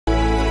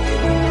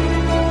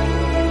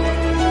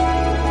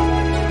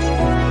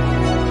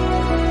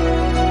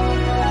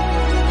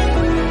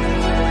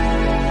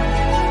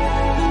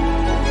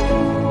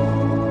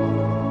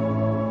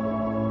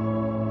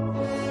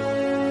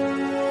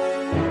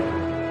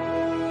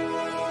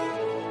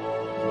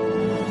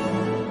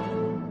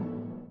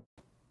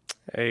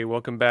Hey,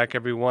 welcome back,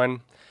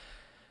 everyone.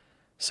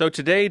 So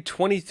today,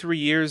 23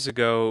 years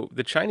ago,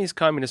 the Chinese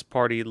Communist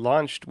Party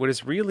launched what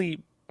is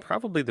really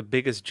probably the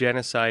biggest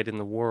genocide in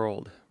the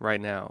world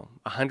right now.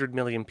 100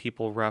 million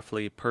people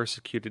roughly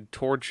persecuted,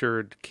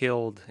 tortured,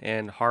 killed,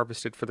 and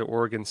harvested for their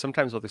organs,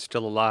 sometimes while they're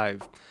still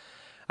alive.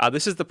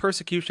 This is the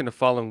persecution of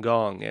Falun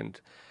Gong,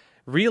 and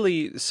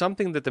really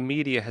something that the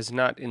media has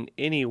not in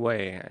any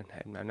way,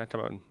 and I'm not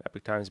talking about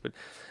Epic Times, but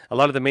a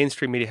lot of the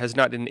mainstream media has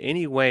not in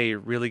any way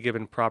really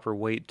given proper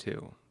weight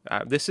to.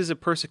 This is a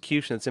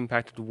persecution that's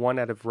impacted one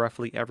out of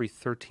roughly every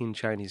 13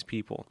 Chinese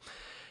people,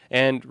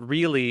 and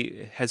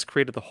really has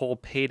created the whole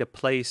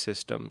pay-to-play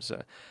systems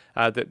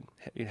that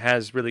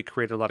has really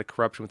created a lot of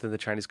corruption within the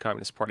Chinese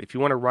Communist Party. If you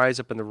want to rise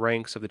up in the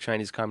ranks of the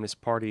Chinese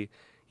Communist Party,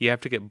 you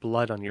have to get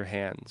blood on your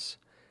hands,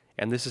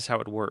 and this is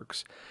how it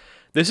works.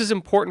 This is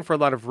important for a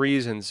lot of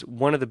reasons.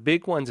 One of the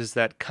big ones is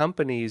that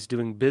companies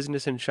doing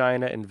business in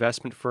China,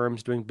 investment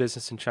firms doing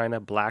business in China,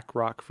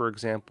 BlackRock, for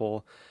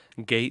example,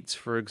 Gates,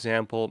 for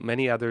example,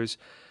 many others,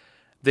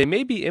 they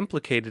may be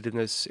implicated in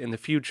this in the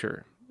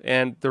future.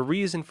 And the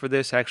reason for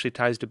this actually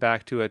ties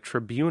back to a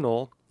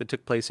tribunal that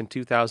took place in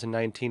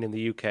 2019 in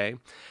the UK,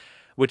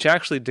 which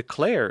actually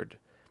declared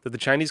that the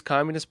Chinese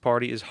Communist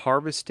Party is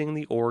harvesting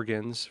the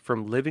organs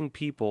from living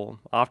people,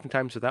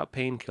 oftentimes without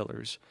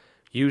painkillers,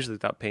 usually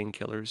without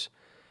painkillers,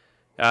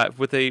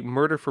 with a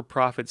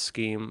murder-for-profit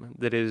scheme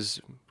that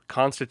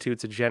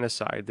constitutes a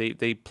genocide.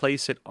 They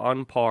place it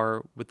on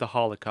par with the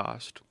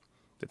Holocaust.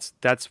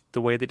 That's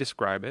the way they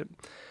describe it.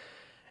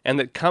 And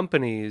that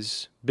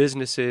companies,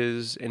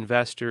 businesses,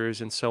 investors,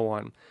 and so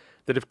on,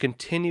 that have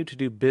continued to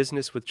do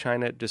business with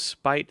China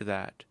despite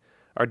that,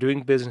 are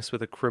doing business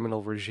with a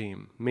criminal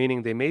regime,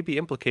 meaning they may be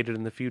implicated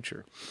in the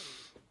future.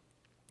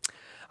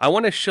 I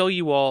want to show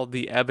you all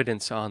the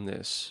evidence on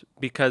this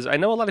because I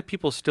know a lot of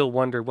people still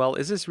wonder, well,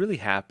 is this really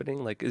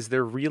happening? Like, is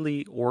there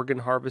really organ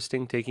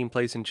harvesting taking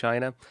place in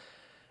China?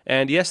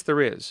 And yes, there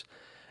is.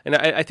 And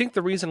I think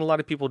the reason a lot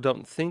of people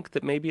don't think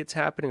that maybe it's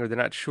happening or they're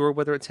not sure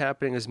whether it's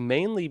happening is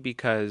mainly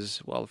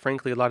because, well,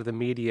 frankly, a lot of the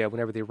media,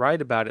 whenever they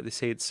write about it, they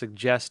say it's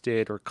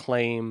suggested or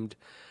claimed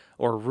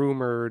or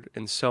rumored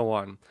and so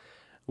on,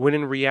 when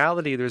in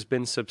reality there's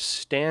been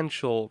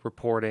substantial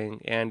reporting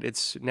and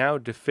it's now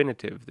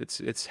definitive.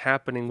 It's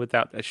happening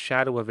without a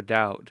shadow of a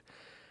doubt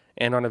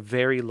and on a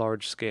very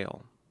large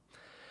scale.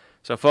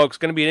 So folks,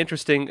 going to be an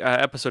interesting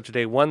episode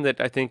today, one that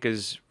I think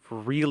is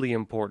really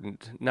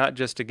important, not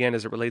just again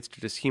as it relates to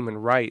just human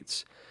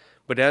rights,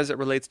 but as it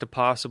relates to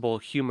possible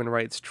human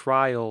rights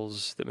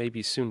trials that may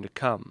be soon to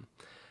come.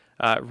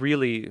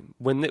 Really,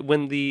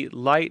 when the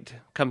light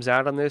comes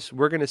out on this,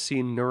 we're going to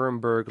see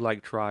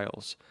Nuremberg-like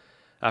trials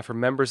for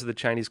members of the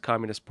Chinese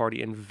Communist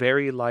Party and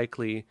very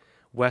likely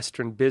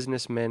Western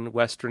businessmen,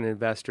 Western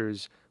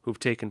investors who've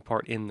taken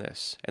part in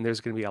this. And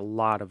there's going to be a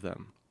lot of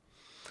them.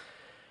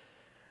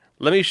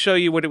 Let me show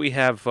you what do we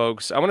have,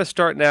 folks. I want to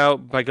start now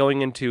by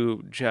going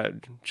into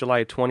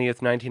July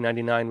 20th,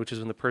 1999, which is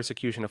when the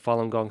persecution of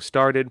Falun Gong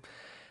started,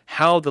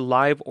 how the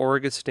live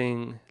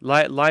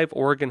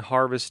organ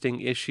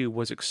harvesting issue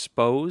was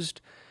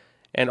exposed,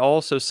 and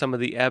also some of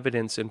the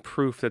evidence and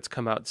proof that's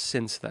come out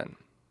since then.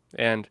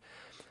 And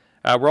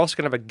we're also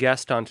going to have a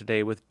guest on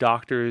today with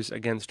Doctors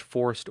Against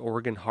Forced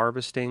Organ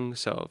Harvesting.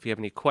 So if you have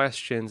any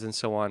questions and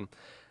so on,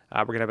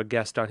 we're going to have a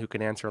guest on who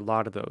can answer a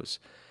lot of those.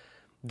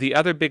 The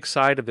other big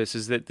side of this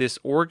is that this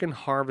organ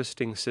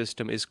harvesting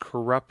system is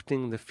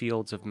corrupting the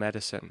fields of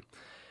medicine.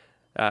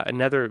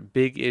 Another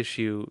big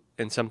issue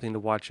and something to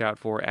watch out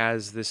for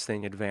as this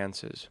thing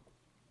advances.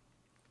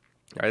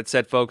 All right, that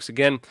said, folks,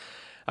 again,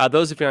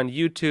 those of you on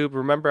YouTube,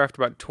 remember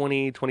after about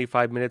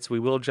 20-25 minutes, we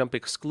will jump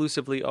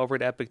exclusively over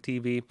to Epic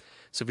TV.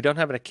 So if you don't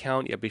have an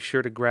account yet, be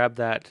sure to grab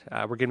that.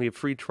 We're going to be a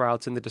free trial.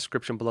 It's in the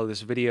description below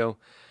this video.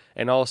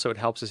 And also, it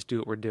helps us do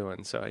what we're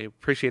doing. So I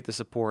appreciate the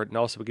support, and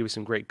also we give you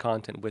some great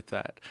content with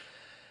that.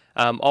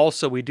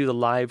 Also, we do the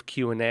live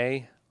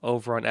Q&A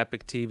over on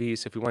Epic TV.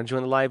 So if you want to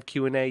join the live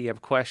Q&A, you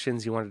have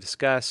questions you want to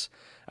discuss,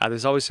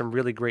 there's always some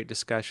really great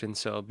discussion.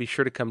 So be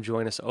sure to come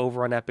join us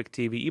over on Epic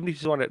TV. Even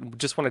if you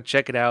just want to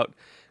check it out,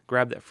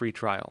 grab that free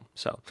trial.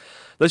 So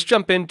let's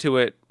jump into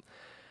it.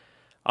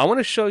 I want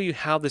to show you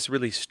how this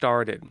really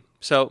started.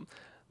 So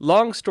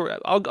long story,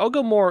 I'll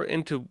go more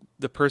into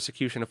the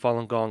persecution of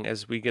Falun Gong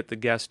as we get the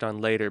guest on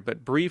later,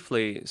 but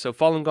briefly, so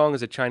Falun Gong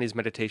is a Chinese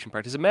meditation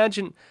practice.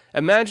 Imagine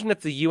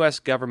if the U.S.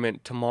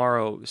 government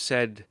tomorrow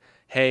said,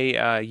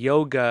 hey,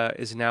 yoga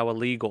is now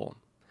illegal.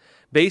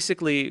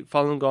 Basically,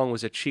 Falun Gong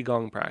was a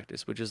Qigong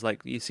practice, which is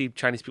like you see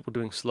Chinese people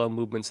doing slow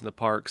movements in the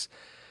parks.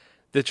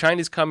 The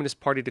Chinese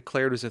Communist Party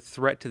declared it was a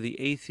threat to the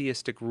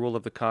atheistic rule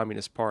of the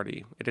Communist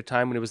Party at a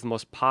time when it was the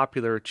most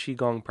popular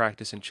Qigong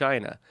practice in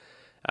China.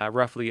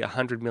 Roughly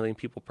 100 million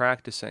people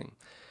practicing.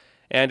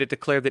 And it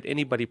declared that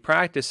anybody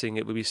practicing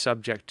it would be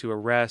subject to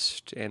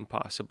arrest and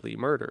possibly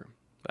murder,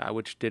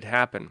 which did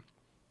happen.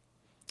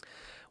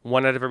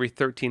 1 out of every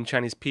 13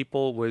 Chinese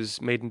people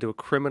was made into a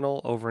criminal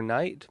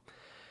overnight.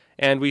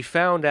 And we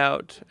found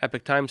out,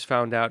 Epic Times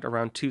found out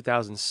around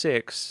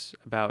 2006,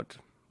 about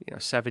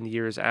 7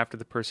 years after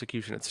the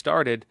persecution had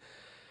started,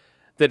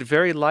 that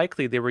very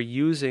likely they were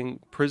using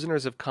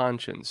prisoners of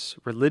conscience,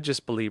 religious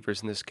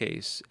believers in this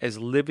case, as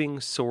living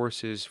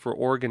sources for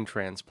organ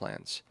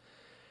transplants.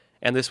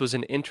 And this was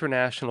an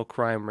international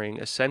crime ring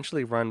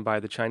essentially run by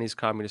the Chinese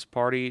Communist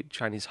Party,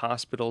 Chinese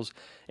hospitals,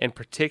 and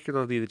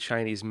particularly the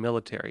Chinese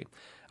military.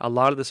 A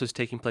lot of this was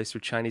taking place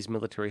through Chinese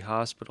military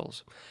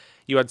hospitals.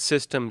 You had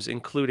systems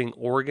including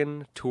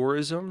organ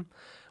tourism,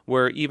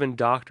 where even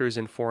doctors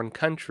in foreign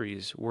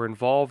countries were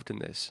involved in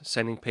this,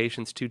 sending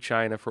patients to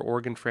China for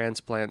organ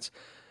transplants,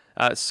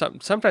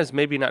 sometimes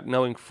maybe not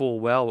knowing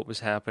full well what was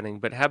happening,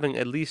 but having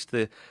at least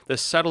the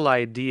subtle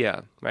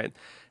idea, right?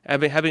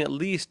 Having at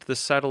least the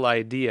subtle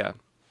idea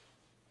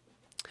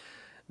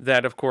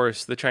that, of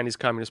course, the Chinese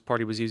Communist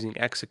Party was using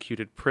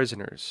executed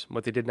prisoners.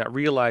 What they did not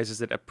realize is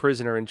that a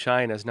prisoner in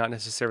China is not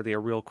necessarily a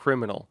real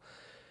criminal.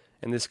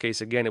 In this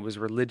case, again, it was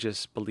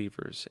religious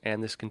believers,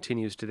 and this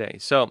continues today.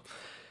 So,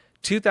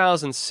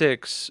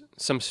 2006,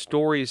 some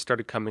stories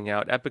started coming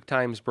out. Epoch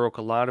Times broke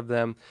a lot of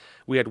them.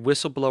 We had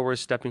whistleblowers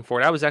stepping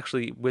forward. I was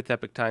actually with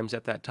Epoch Times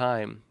at that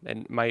time,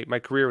 and my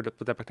career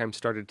with Epoch Times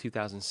started in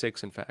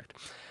 2006, in fact.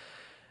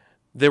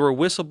 There were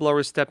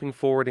whistleblowers stepping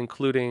forward,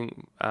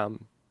 including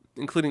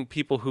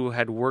people who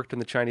had worked in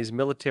the Chinese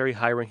military,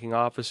 high-ranking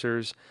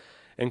officers,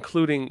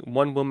 including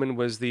one woman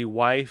was the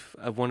wife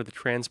of one of the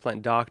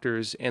transplant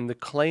doctors, and the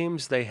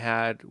claims they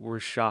had were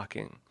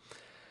shocking.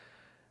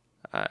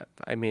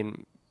 I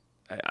mean,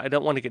 I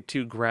don't want to get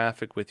too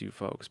graphic with you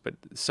folks, but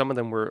some of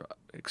them were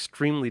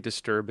extremely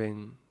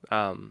disturbing.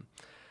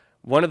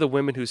 One of the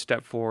women who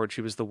stepped forward,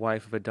 she was the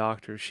wife of a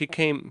doctor. She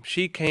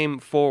came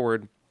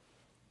forward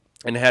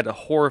and had a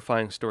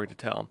horrifying story to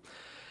tell.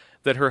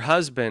 That her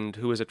husband,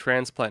 who was a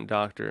transplant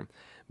doctor,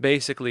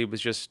 basically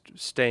was just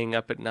staying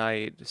up at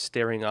night,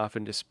 staring off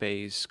into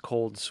space,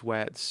 cold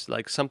sweats,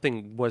 like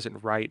something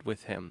wasn't right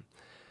with him.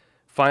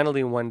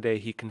 Finally, one day,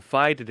 he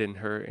confided in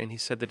her, and he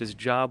said that his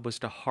job was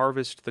to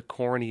harvest the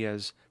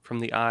corneas from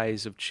the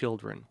eyes of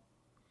children,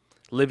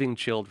 living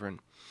children.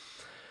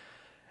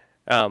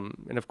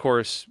 And of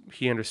course,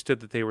 he understood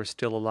that they were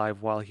still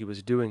alive while he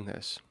was doing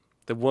this.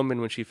 The woman,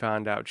 when she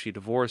found out, she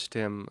divorced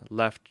him,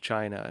 left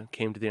China,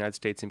 came to the United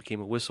States, and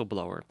became a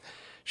whistleblower.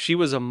 She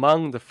was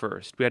among the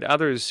first. We had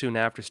others soon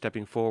after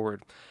stepping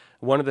forward,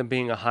 one of them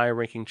being a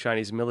high-ranking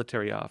Chinese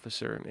military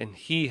officer, and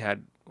he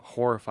had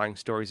horrifying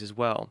stories as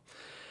well.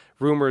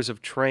 Rumors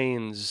of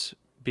trains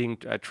being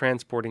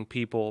transporting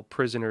people,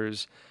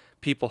 prisoners,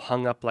 people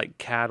hung up like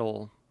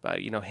cattle,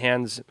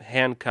 hands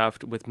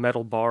handcuffed with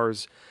metal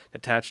bars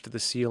attached to the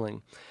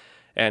ceiling,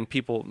 and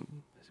people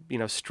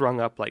strung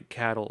up like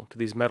cattle to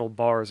these metal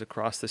bars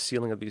across the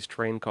ceiling of these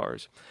train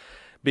cars,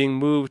 being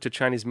moved to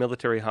Chinese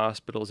military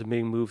hospitals and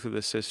being moved through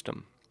the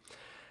system.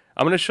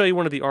 I'm going to show you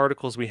one of the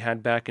articles we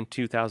had back in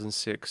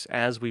 2006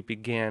 as we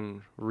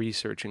began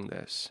researching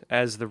this,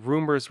 as the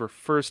rumors were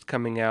first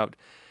coming out,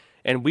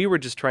 and we were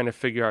just trying to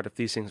figure out if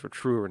these things were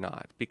true or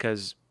not,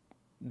 because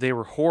they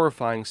were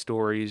horrifying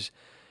stories,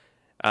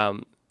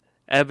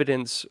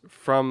 evidence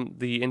from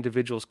the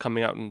individuals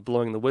coming out and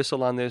blowing the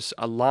whistle on this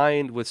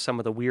aligned with some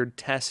of the weird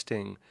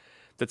testing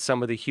that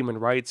some of the human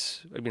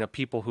rights,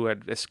 people who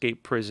had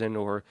escaped prison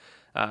or,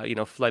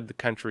 fled the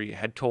country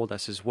had told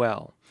us as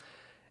well.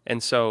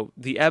 And so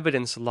the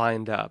evidence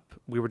lined up.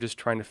 We were just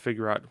trying to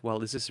figure out,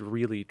 well, is this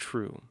really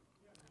true?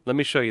 Let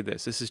me show you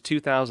this. This is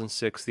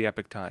 2006, the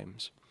Epoch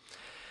Times.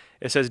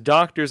 It says,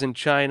 doctors in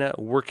China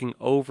working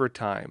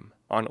overtime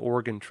on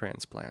organ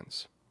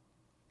transplants.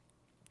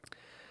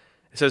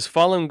 It says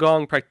Falun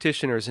Gong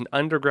practitioners in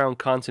underground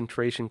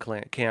concentration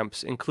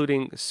camps,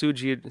 including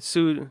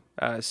Sujiatun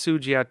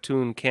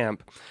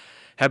camp,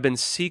 have been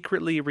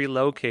secretly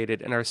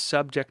relocated and are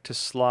subject to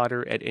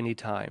slaughter at any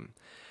time.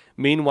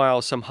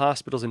 Meanwhile, some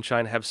hospitals in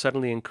China have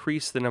suddenly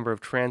increased the number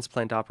of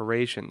transplant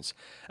operations,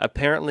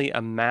 apparently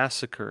a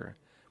massacre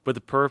with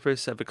the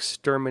purpose of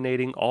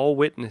exterminating all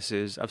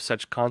witnesses of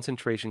such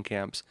concentration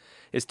camps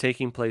is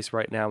taking place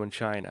right now in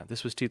China.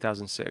 This was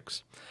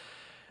 2006.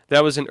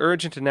 That was an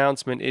urgent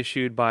announcement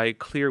issued by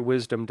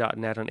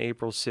clearwisdom.net on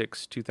April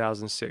 6,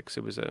 2006.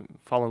 It was a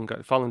Falun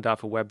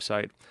Dafa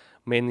website,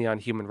 mainly on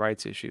human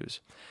rights issues.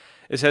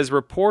 It says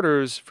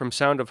reporters from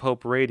Sound of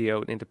Hope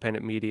Radio, an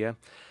independent media,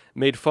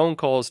 made phone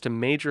calls to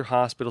major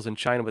hospitals in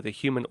China with a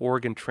human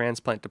organ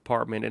transplant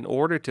department in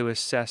order to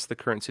assess the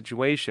current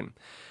situation.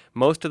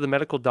 Most of the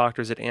medical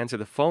doctors that answered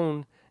the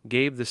phone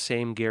gave the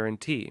same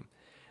guarantee.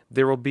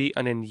 There will be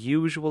an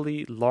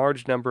unusually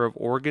large number of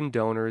organ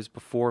donors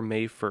before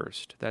May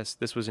 1st.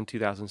 This was in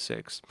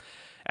 2006.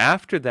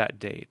 After that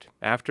date,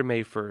 after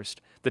May 1st,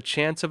 the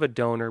chance of a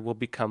donor will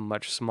become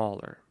much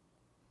smaller.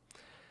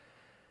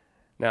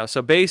 Now,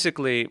 so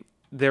basically,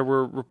 there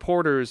were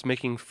reporters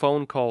making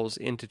phone calls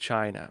into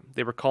China.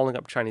 They were calling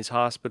up Chinese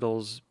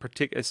hospitals,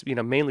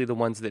 mainly the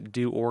ones that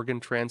do organ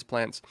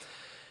transplants.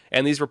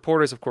 And these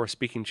reporters, of course,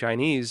 speaking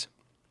Chinese,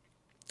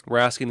 were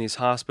asking these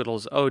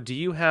hospitals, oh, do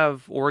you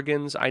have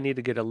organs? I need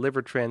to get a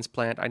liver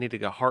transplant. I need to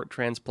get a heart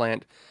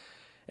transplant.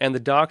 And the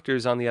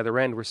doctors on the other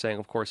end were saying,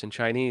 of course, in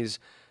Chinese,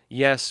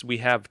 yes, we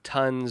have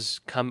tons.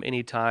 Come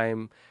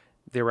anytime.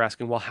 they were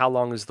asking, well, how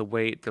long is the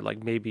wait? They're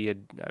like, maybe a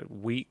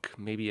week,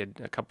 maybe a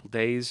couple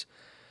days.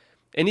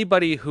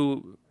 Anybody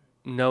who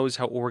knows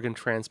how organ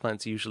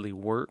transplants usually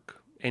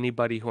work,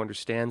 anybody who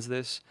understands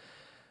this,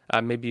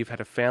 maybe you've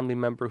had a family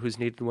member who's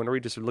needed one, or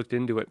you just looked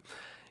into it,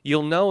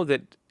 you'll know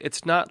that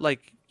it's not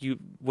like you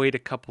wait a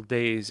couple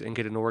days and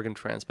get an organ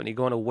transplant. You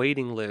go on a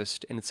waiting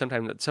list, and it's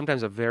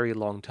sometimes a very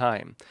long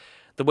time.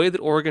 The way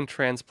that organ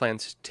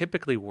transplants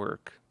typically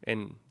work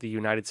in the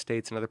United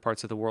States and other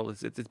parts of the world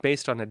is it's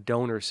based on a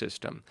donor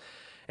system.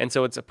 And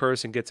so it's a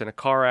person gets in a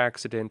car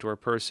accident, or a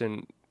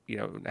person,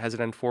 has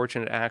an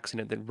unfortunate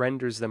accident that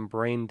renders them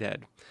brain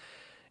dead.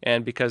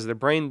 And because they're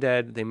brain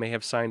dead, they may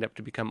have signed up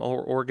to become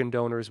organ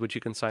donors, which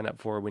you can sign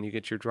up for when you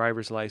get your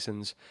driver's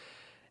license.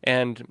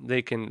 And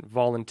they can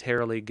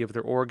voluntarily give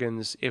their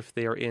organs if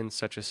they are in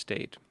such a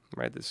state,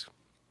 right? This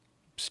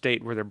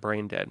state where they're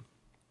brain dead.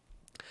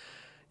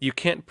 You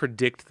can't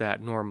predict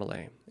that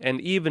normally.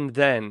 And even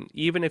then,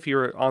 even if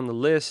you're on the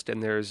list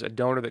and there's a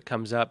donor that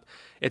comes up,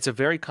 it's a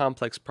very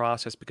complex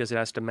process because it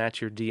has to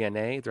match your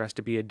DNA. There has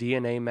to be a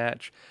DNA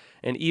match.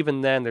 And even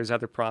then, there's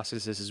other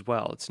processes as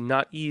well. It's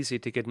not easy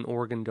to get an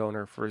organ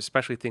donor for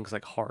especially things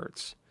like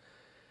hearts.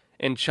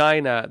 In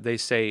China, they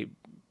say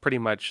pretty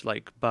much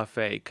like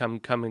buffet,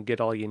 come and get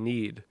all you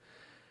need.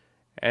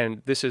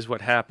 And this is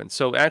what happened.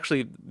 So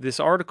actually, this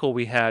article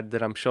we had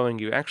that I'm showing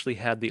you actually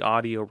had the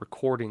audio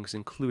recordings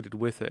included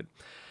with it.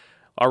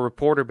 Our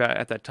reporter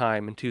at that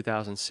time in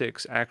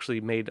 2006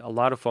 actually made a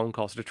lot of phone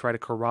calls to try to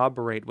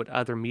corroborate what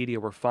other media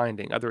were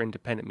finding, other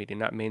independent media,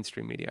 not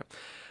mainstream media,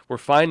 were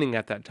finding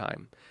at that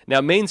time.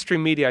 Now,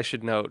 mainstream media, I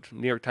should note,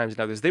 New York Times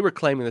and others, they were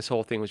claiming this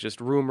whole thing was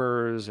just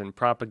rumors and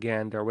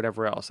propaganda or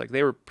whatever else. Like,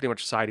 they were pretty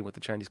much siding with the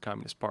Chinese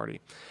Communist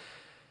Party.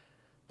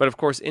 But of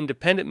course,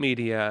 independent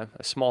media,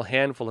 a small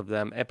handful of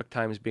them, Epoch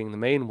Times being the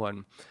main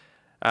one,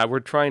 were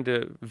trying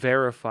to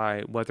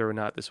verify whether or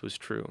not this was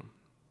true.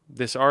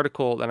 This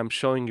article that I'm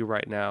showing you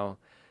right now,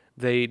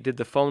 they did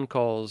the phone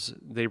calls,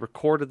 they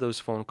recorded those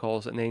phone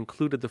calls, and they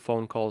included the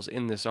phone calls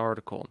in this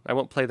article. I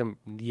won't play them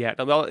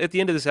yet. Well, at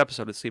the end of this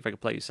episode, let's see if I can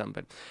play you some,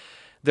 but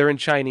they're in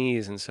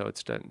Chinese, and so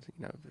it's done,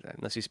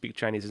 unless you speak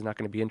Chinese, it's not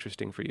going to be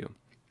interesting for you.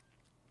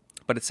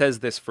 But it says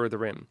this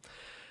further in.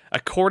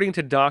 According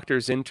to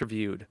doctors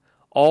interviewed,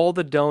 all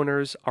the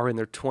donors are in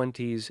their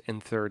 20s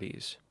and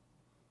 30s.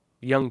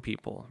 Young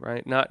people,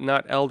 right?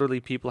 Not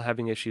elderly people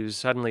having issues.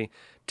 Suddenly,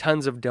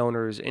 tons of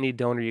donors, any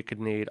donor you could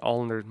need,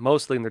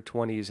 mostly in their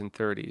 20s and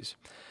 30s.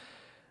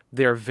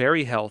 They're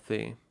very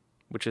healthy,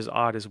 which is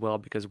odd as well,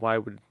 because why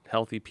would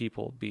healthy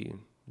people be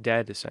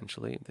dead,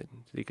 essentially?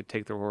 They could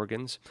take their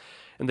organs.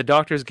 And the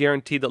doctors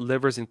guarantee that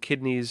livers and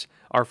kidneys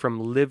are from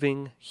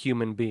living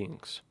human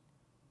beings.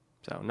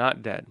 So,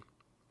 not dead.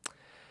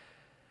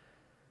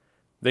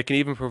 They can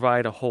even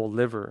provide a whole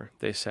liver,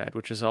 they said,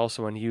 which is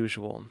also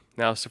unusual.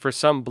 Now, so for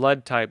some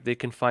blood type, they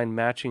can find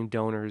matching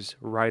donors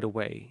right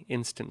away,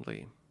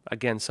 instantly.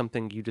 Again,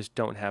 something you just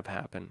don't have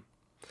happen.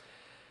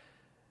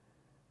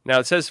 Now,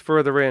 it says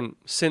further in,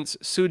 since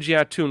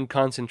Sujiatun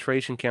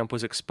concentration camp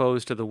was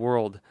exposed to the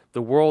World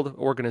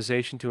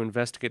Organization to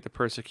investigate the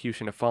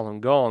persecution of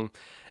Falun Gong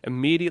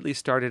immediately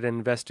started an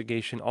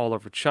investigation all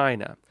over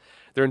China.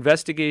 Their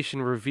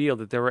investigation revealed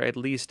that there were at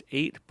least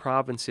 8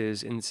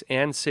 provinces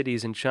and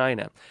cities in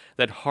China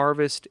that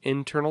harvest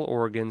internal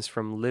organs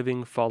from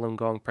living Falun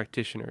Gong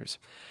practitioners,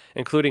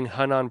 including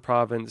Henan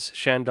Province,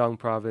 Shandong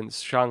Province,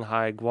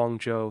 Shanghai,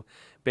 Guangzhou,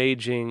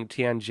 Beijing,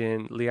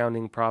 Tianjin,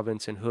 Liaoning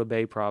Province, and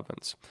Hubei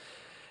Province.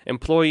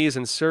 Employees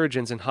and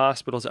surgeons in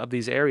hospitals of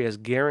these areas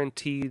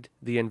guaranteed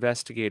the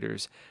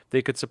investigators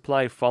they could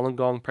supply Falun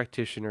Gong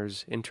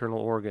practitioners internal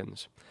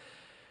organs.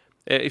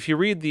 If you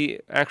read the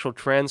actual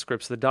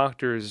transcripts, the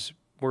doctors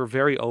were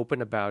very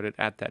open about it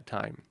at that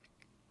time.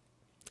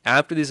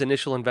 After these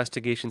initial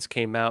investigations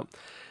came out,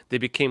 they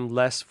became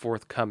less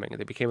forthcoming.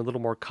 They became a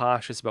little more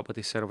cautious about what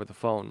they said over the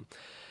phone.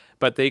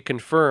 But they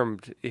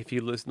confirmed, if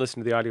you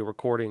listen to the audio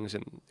recordings,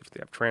 and if they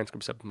have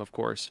transcripts of them, of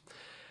course,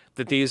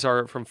 that these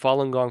are from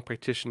Falun Gong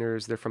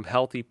practitioners, they're from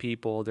healthy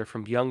people, they're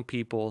from young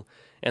people,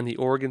 and the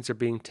organs are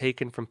being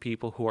taken from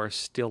people who are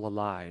still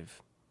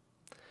alive.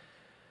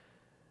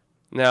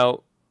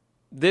 Now,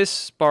 this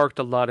sparked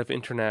a lot of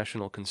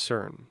international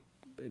concern.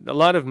 A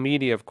lot of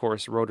media, of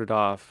course, wrote it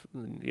off,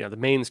 the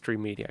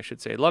mainstream media, I should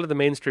say. A lot of the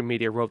mainstream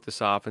media wrote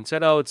this off and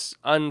said, oh, it's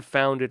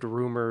unfounded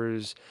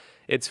rumors,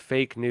 it's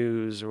fake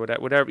news, or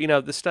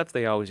whatever, the stuff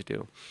they always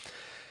do.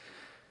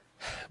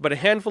 But a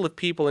handful of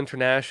people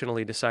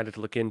internationally decided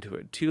to look into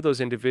it. 2 of those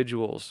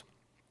individuals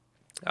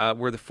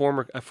were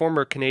a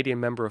former Canadian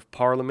member of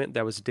Parliament,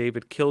 that was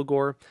David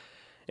Kilgour,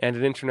 and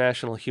an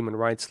international human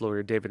rights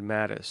lawyer, David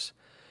Mattis.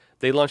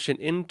 They launched an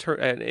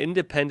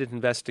independent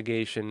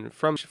investigation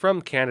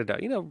from Canada.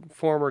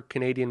 Former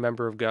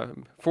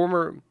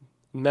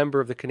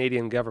member of the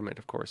Canadian government,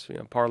 of course,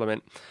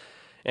 Parliament,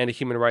 and a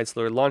human rights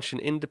lawyer launched an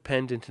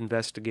independent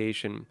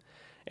investigation,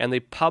 and they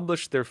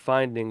published their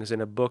findings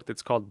in a book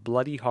that's called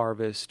Bloody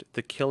Harvest: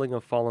 The Killing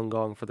of Falun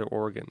Gong for Their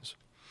Organs.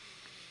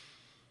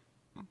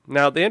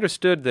 Now, they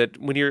understood that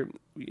when you're,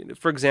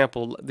 for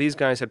example, these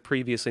guys had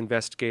previously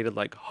investigated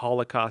like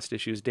Holocaust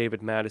issues,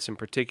 David Mattis in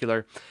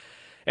particular,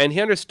 and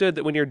he understood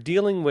that when you're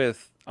dealing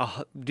with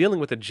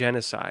a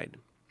genocide,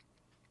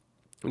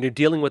 when you're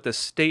dealing with a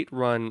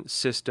state-run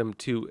system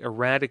to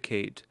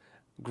eradicate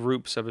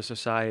groups of a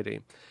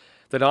society,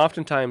 that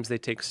oftentimes they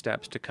take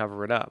steps to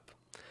cover it up.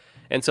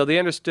 And so they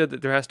understood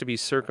that there has to be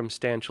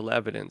circumstantial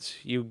evidence.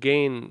 You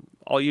gain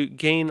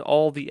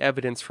all the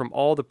evidence from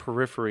all the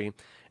periphery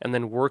and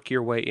then work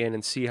your way in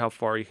and see how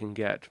far you can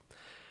get.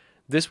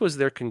 This was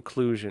their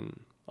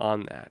conclusion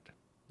on that.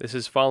 This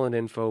is Falun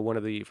Info, one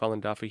of the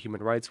Falun Dafa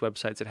human rights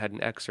websites that had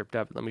an excerpt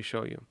of it. Let me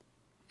show you.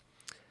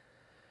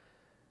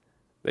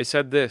 They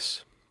said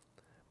this: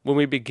 when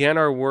we began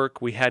our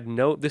work, we had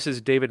no... This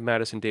is David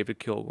Mattis and David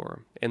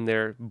Kilgore in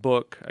their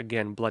book,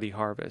 again, Bloody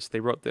Harvest.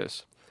 They wrote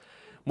this: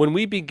 when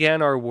we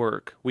began our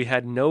work, we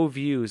had no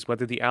views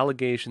whether the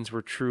allegations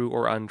were true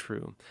or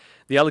untrue.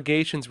 The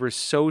allegations were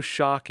so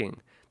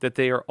shocking that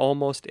they are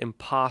almost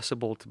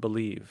impossible to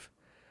believe.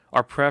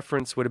 Our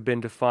preference would have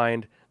been to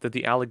find that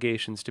the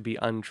allegations to be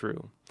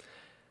untrue.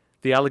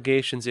 The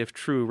allegations, if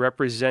true,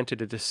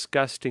 represented a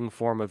disgusting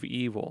form of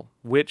evil,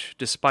 which,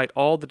 despite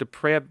all the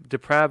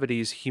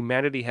depravities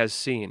humanity has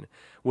seen,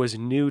 was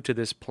new to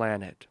this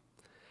planet.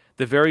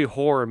 The very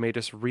horror made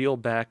us reel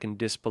back in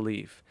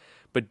disbelief,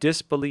 but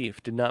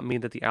disbelief did not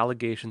mean that the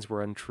allegations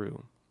were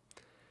untrue.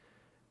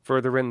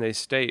 Further in, they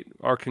state,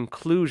 our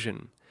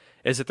conclusion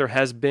is that there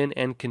has been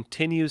and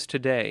continues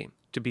today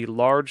to be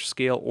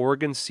large-scale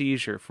organ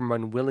seizure from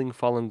unwilling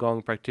Falun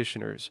Gong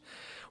practitioners.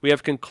 We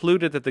have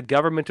concluded that the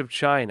government of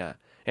China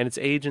and its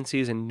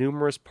agencies in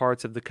numerous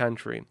parts of the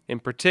country, in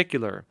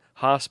particular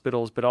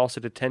hospitals but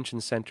also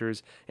detention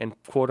centers and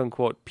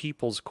quote-unquote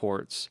people's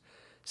courts,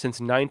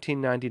 since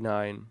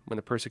 1999, when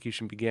the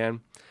persecution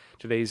began,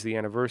 today's the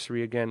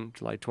anniversary again,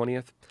 July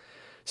 20th,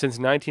 since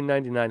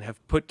 1999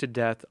 have put to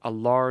death a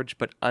large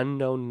but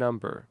unknown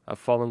number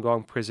of Falun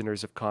Gong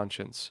prisoners of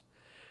conscience.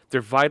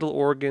 Their vital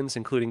organs,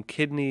 including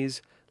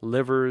kidneys,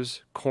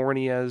 livers,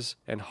 corneas,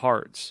 and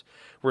hearts,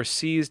 were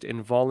seized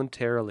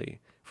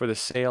involuntarily for the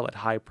sale at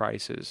high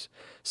prices,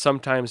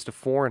 sometimes to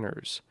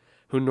foreigners,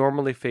 who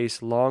normally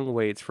face long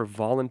waits for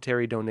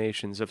voluntary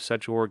donations of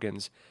such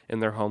organs in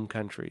their home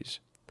countries.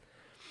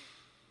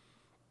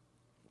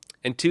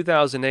 In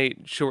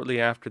 2008, shortly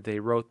after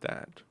they wrote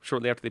that,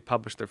 shortly after they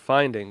published their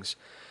findings,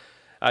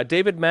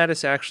 David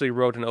Mattis actually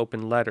wrote an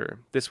open letter.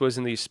 This was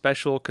in the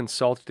special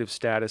consultative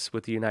status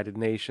with the United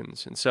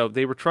Nations. And so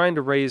they were trying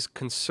to raise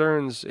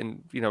concerns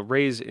and,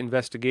 raise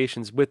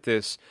investigations with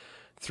this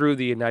through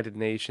the United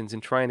Nations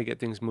and trying to get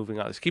things moving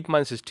on. Keep in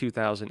mind, this is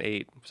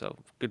 2008, so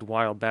a good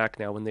while back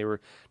now when they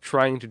were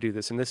trying to do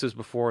this. And this was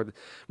before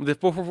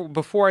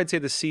I'd say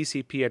the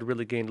CCP had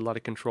really gained a lot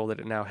of control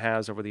that it now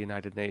has over the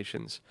United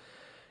Nations.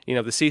 The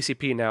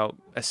CCP now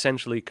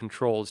essentially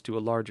controls, to a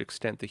large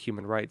extent, the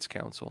Human Rights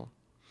Council.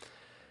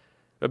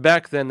 But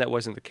back then, that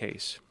wasn't the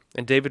case.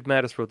 And David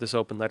Mattis wrote this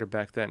open letter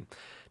back then.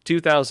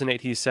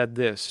 2008, he said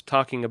this,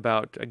 talking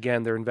about,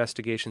 again, their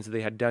investigations that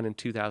they had done in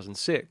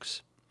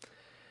 2006.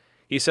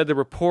 He said, the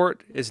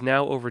report is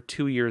now over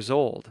 2 years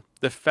old.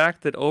 The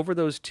fact that over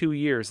those 2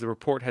 years the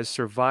report has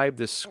survived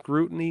the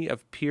scrutiny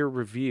of peer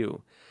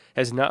review,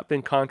 has not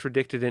been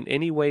contradicted in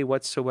any way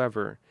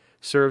whatsoever,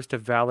 serves to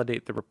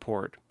validate the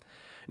report.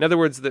 In other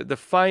words, the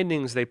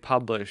findings they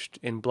published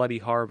in Bloody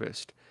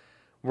Harvest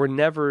were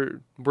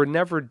never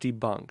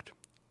debunked.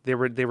 They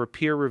were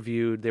peer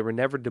reviewed. They were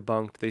never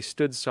debunked. They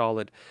stood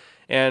solid,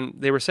 and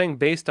they were saying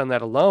based on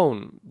that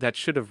alone, that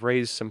should have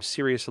raised some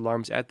serious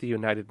alarms at the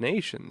United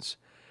Nations.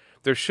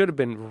 There should have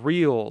been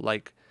real,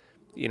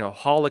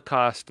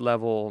 Holocaust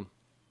level,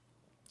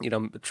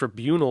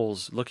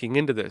 tribunals looking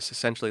into this.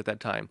 Essentially, at that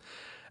time,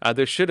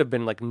 there should have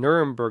been like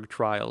Nuremberg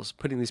trials,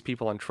 putting these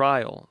people on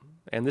trial.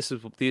 And this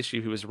is the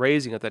issue he was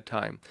raising at that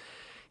time.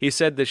 He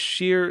said the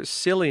sheer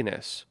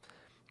silliness,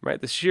 right?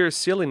 The sheer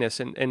silliness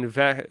and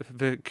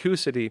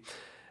vacuity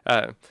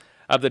of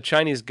the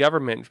Chinese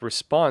government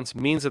response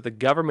means that the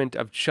government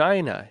of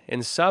China,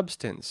 in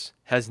substance,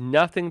 has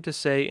nothing to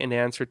say in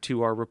answer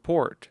to our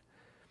report.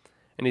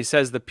 And he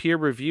says the peer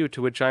review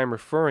to which I am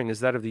referring is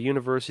that of the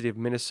University of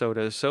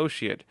Minnesota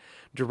Associate,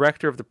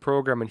 Director of the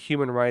Program in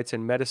Human Rights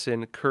and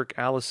Medicine, Kirk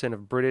Allison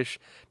of British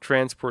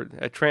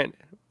transplant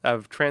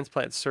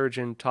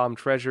surgeon Tom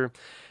Treasure,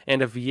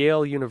 and of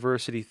Yale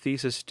University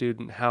thesis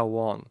student Hao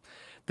Wang.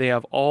 They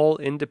have all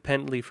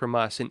independently from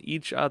us and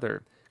each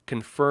other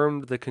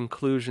confirmed the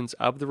conclusions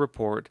of the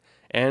report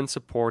and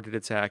supported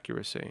its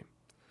accuracy.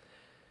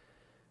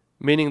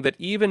 Meaning that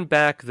even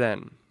back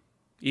then,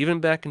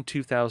 even back in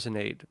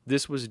 2008,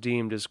 this was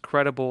deemed as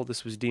credible,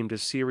 this was deemed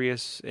as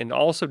serious, and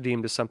also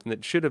deemed as something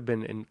that should have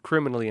been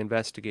criminally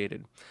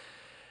investigated.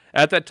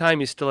 At that time,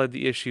 you still had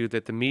the issue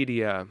that the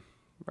media,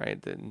 right,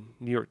 the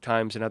New York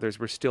Times and others,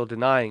 were still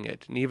denying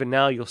it. And even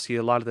now, you'll see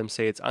a lot of them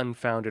say it's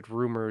unfounded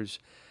rumors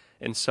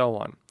and so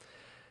on.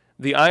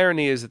 The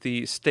irony is that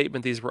the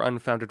statement these were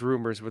unfounded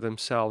rumors were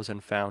themselves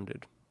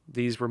unfounded.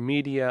 These were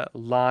media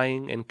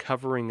lying and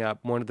covering up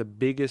one of the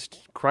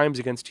biggest crimes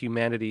against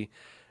humanity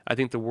I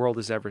think the world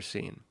has ever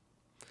seen.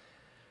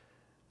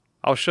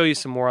 I'll show you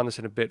some more on this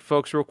in a bit.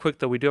 Folks, real quick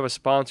though, we do have a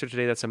sponsor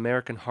today. That's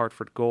American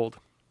Hartford Gold.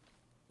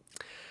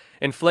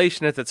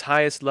 Inflation at its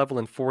highest level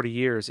in 40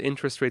 years.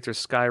 Interest rates are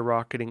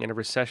skyrocketing and a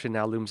recession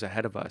now looms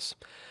ahead of us.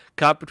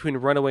 Caught between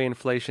runaway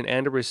inflation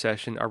and a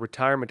recession, our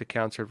retirement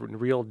accounts are in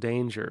real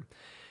danger.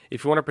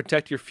 If you want to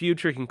protect your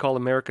future, you can call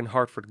American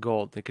Hartford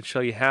Gold. They can show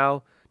you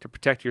how to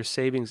protect your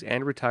savings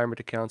and retirement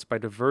accounts by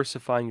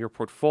diversifying your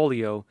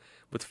portfolio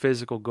with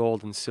physical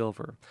gold and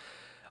silver.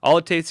 All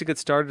it takes to get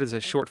started is a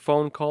short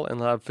phone call,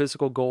 and they'll have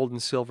physical gold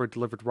and silver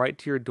delivered right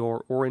to your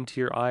door or into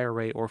your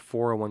IRA or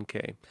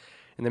 401k.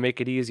 And they make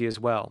it easy as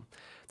well.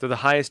 They're the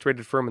highest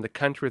rated firm in the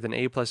country with an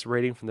A+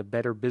 rating from the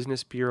Better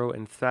Business Bureau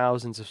and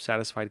thousands of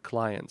satisfied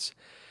clients.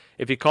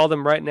 If you call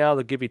them right now,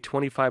 they'll give you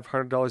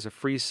 $2,500 of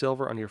free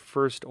silver on your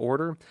first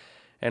order,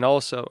 and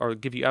also, or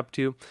give you up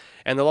to,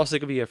 and they'll also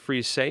give you a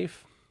free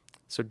safe.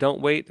 So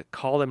don't wait.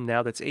 Call them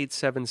now. That's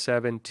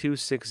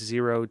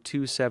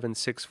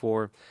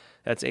 877-260-2764.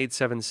 That's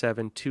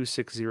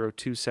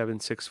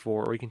 877-260-2764,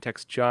 or you can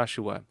text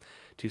Joshua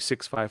to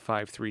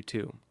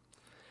 65532.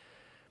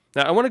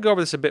 Now, I want to go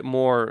over this a bit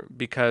more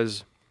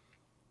because,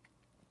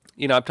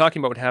 I'm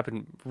talking about what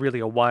happened really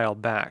a while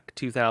back,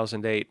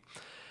 2008.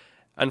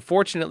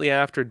 Unfortunately,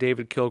 after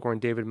David Kilgore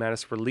and David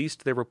Mattis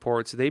released their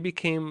reports, they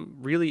became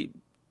really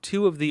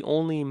two of the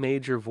only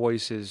major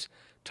voices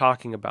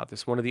talking about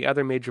this. One of the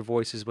other major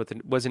voices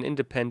was an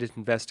independent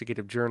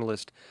investigative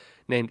journalist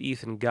named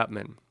Ethan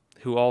Gutman,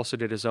 who also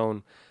did his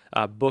own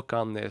book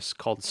on this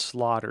called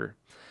Slaughter,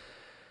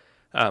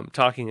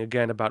 talking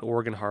again about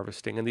organ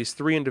harvesting. And these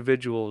three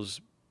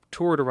individuals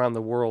toured around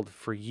the world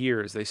for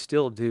years. They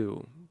still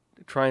do,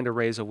 trying to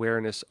raise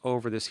awareness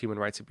over this human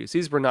rights abuse.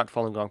 These were not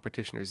Falun Gong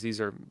practitioners.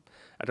 These are,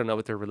 I don't know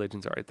what their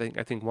religions are. I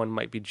think one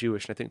might be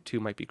Jewish, and I think two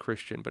might be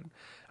Christian, but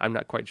I'm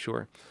not quite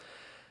sure.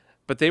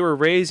 But they were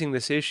raising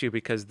this issue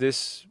because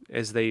this,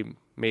 as they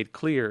made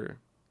clear,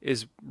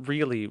 is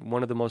really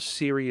one of the most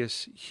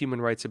serious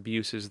human rights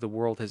abuses the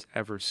world has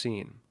ever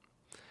seen.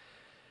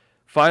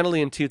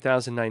 Finally, in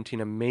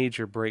 2019, a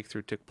major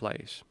breakthrough took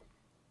place.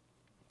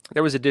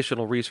 There was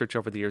additional research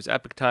over the years.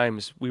 Epoch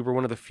Times, we were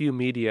one of the few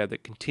media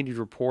that continued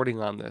reporting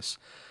on this.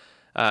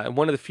 And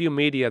one of the few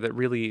media that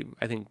really,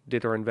 I think,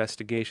 did our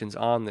investigations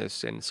on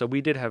this. And so we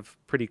did have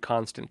pretty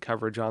constant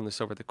coverage on this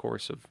over the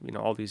course of,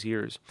 all these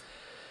years.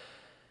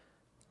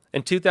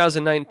 In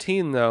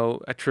 2019,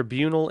 though, a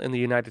tribunal in the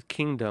United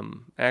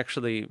Kingdom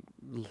actually,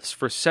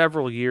 for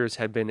several years,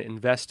 had been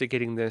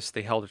investigating this.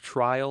 They held a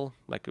trial,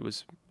 like it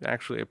was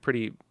actually a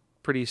pretty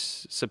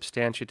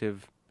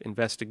substantive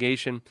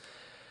investigation.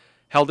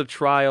 Held a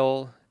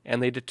trial,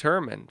 and they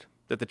determined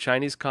that the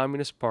Chinese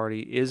Communist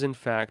Party is, in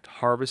fact,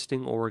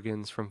 harvesting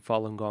organs from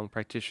Falun Gong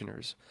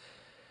practitioners.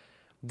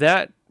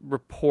 That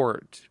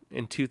report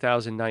in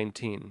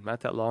 2019,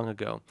 not that long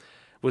ago,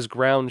 was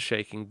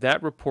ground-shaking.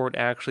 That report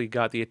actually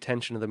got the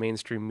attention of the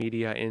mainstream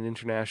media and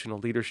international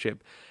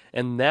leadership,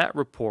 and that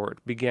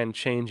report began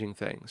changing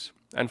things.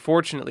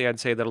 Unfortunately, I'd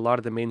say that a lot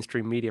of the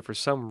mainstream media, for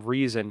some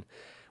reason,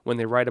 when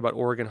they write about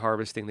organ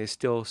harvesting, they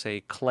still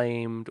say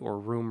claimed or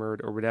rumored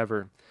or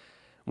whatever,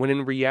 when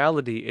in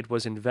reality it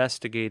was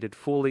investigated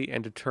fully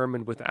and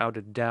determined without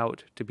a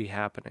doubt to be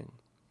happening.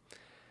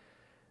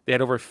 They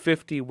had over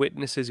 50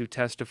 witnesses who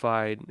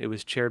testified. It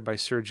was chaired by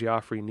Sir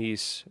Geoffrey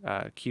Nice,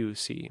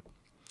 QC.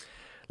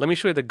 Let me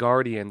show you The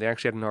Guardian. They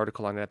actually had an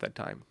article on it at that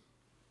time.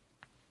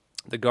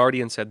 The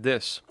Guardian said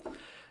this: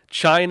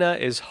 China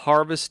is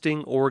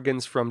harvesting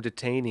organs from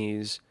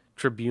detainees,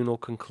 tribunal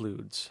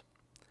concludes.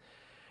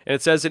 And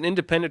it says an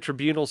independent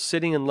tribunal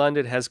sitting in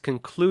London has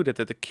concluded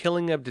that the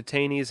killing of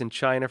detainees in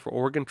China for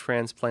organ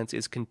transplants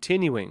is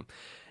continuing,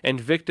 and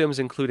victims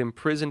include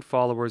imprisoned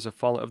followers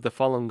of the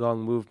Falun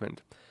Gong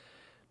movement.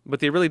 What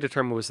they really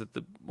determined was that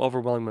the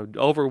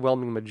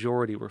overwhelming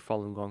majority were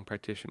Falun Gong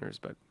practitioners,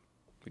 but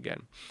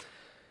again,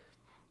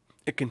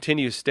 it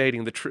continues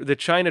stating, the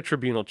China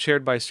Tribunal,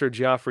 chaired by Sir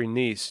Geoffrey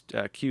Nice,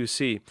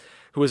 QC,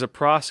 who is a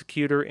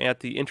prosecutor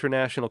at the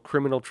International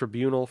Criminal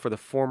Tribunal for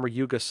former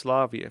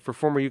Yugoslavia,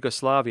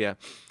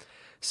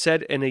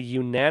 said in a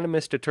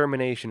unanimous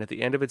determination at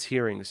the end of its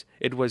hearings,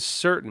 it was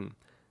certain,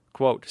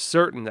 quote,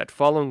 certain that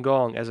Falun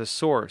Gong as a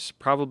source,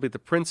 probably the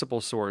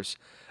principal source,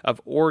 of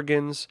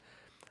organs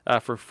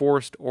for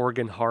forced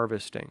organ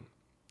harvesting.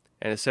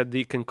 And it said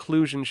the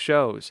conclusion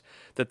shows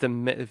that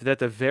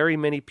the very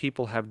many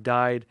people have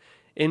died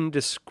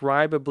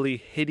indescribably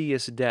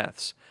hideous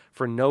deaths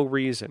for no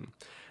reason,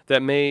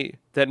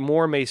 that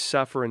more may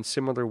suffer in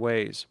similar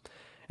ways,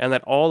 and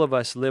that all of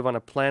us live on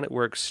a planet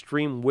where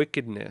extreme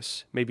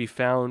wickedness may be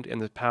found in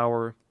the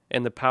power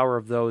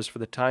of those, for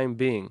the time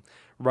being,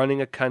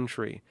 running a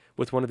country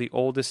with one of the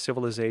oldest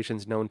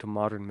civilizations known to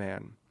modern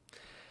man.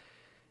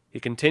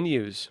 He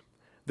continues,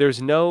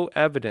 there's no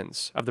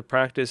evidence of the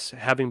practice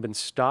having been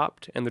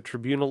stopped, and the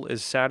tribunal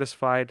is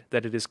satisfied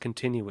that it is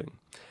continuing.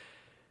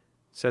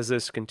 Says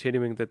this,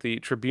 continuing, that the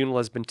tribunal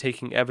has been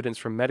taking evidence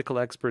from medical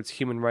experts,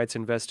 human rights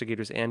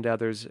investigators, and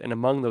others, and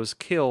among those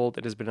killed,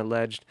 it has been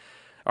alleged,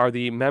 are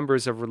the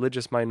members of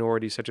religious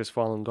minorities such as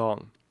Falun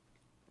Gong.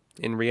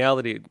 In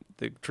reality,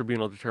 the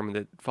tribunal determined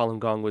that Falun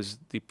Gong was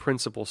the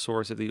principal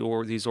source of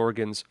these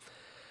organs,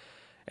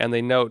 and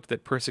they note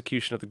that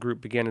persecution of the group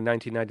began in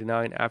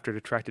 1999 after it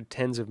attracted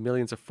tens of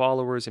millions of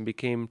followers and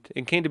came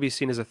to be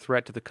seen as a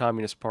threat to the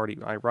Communist Party,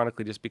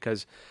 ironically just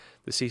because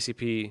the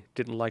CCP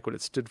didn't like what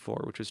it stood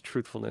for, which was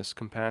truthfulness,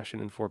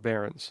 compassion, and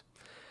forbearance.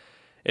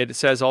 It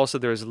says also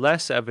there is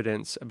less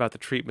evidence about the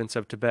treatments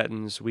of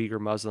Tibetans, Uyghur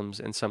Muslims,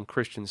 and some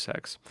Christian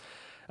sects.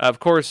 Of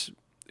course,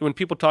 when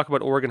people talk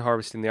about organ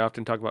harvesting, they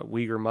often talk about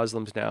Uyghur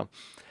Muslims now.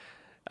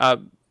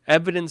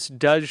 Evidence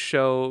does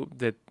show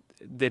that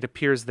it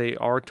appears they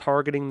are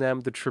targeting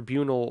them. The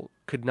tribunal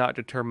could not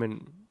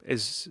determine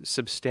as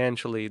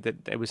substantially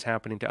that it was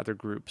happening to other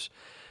groups.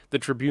 The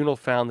tribunal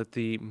found that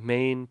the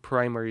main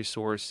primary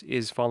source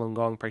is Falun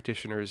Gong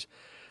practitioners.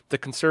 The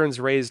concerns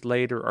raised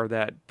later are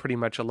that pretty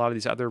much a lot of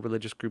these other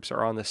religious groups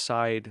are on the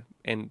side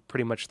and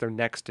pretty much they're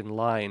next in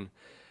line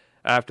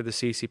after the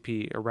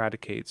CCP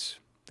eradicates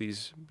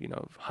these,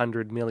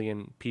 100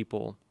 million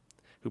people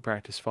who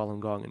practice Falun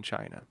Gong in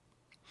China.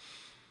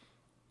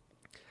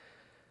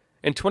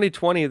 In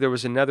 2020, there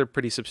was another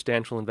pretty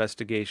substantial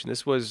investigation.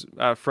 This was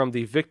from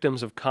the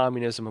Victims of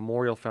Communism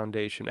Memorial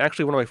Foundation.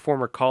 Actually, one of my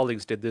former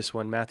colleagues did this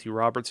one, Matthew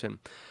Robertson.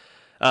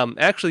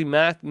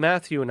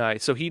 Matthew and I,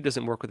 so he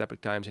doesn't work with Epic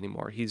Times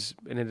anymore. He's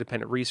an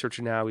independent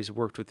researcher now. He's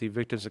worked with the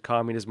Victims of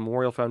Communism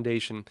Memorial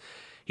Foundation.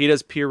 He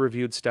does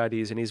peer-reviewed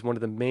studies, and he's one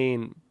of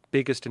the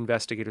biggest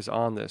investigators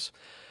on this.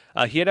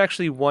 He had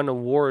actually won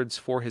awards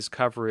for his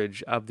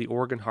coverage of the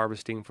organ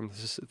harvesting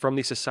from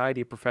the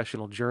Society of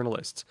Professional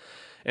Journalists.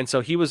 And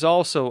so he was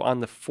also on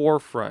the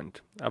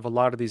forefront of a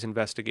lot of these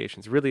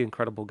investigations. Really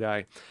incredible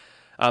guy.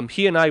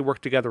 He and I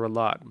worked together a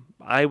lot.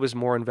 I was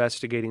more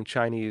investigating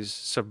Chinese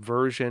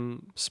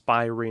subversion,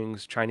 spy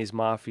rings, Chinese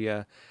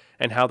mafia,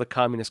 and how the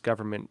communist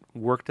government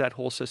worked that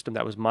whole system.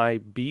 That was my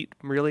beat,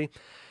 really.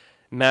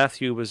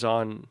 Matthew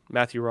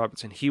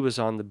Robertson, he was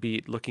on the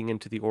beat looking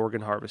into the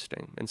organ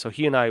harvesting. And so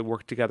he and I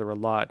worked together a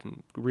lot,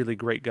 and really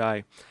great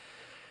guy.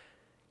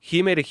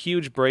 He made a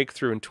huge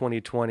breakthrough in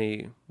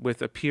 2020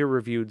 with a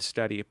peer-reviewed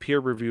study, a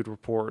peer-reviewed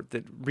report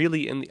that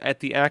really, at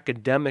the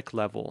academic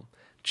level,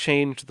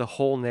 changed the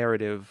whole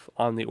narrative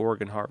on the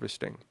organ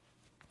harvesting.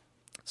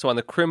 So on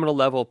the criminal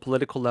level,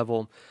 political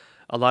level,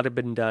 a lot had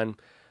been done.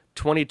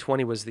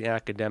 2020 was the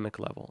academic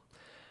level.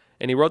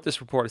 And he wrote this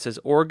report. It says,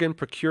 Organ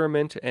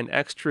Procurement and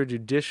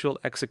Extrajudicial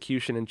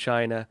Execution in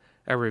China,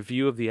 a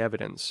Review of the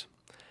Evidence.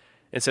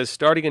 It says,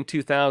 starting in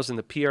 2000,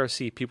 the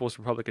PRC, People's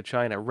Republic of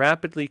China,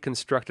 rapidly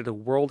constructed a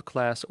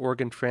world-class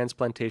organ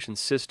transplantation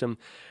system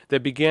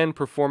that began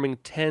performing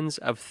tens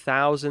of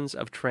thousands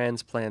of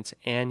transplants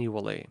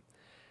annually.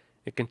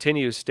 It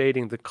continues,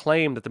 stating the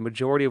claim that the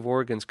majority of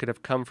organs could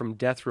have come from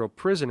death row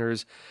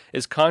prisoners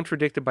is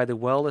contradicted by the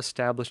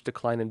well-established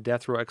decline in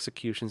death row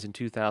executions in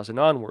 2000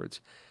 onwards,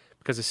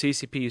 because the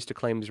CCP used to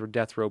claim these were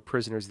death row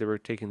prisoners they were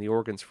taking the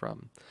organs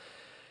from.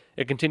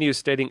 It continues,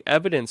 stating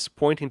evidence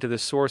pointing to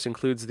this source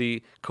includes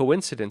the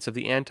coincidence of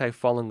the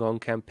anti-Falun Gong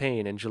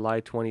campaign in July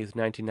 20th,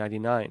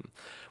 1999,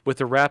 with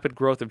the rapid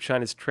growth of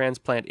China's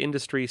transplant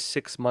industry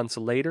 6 months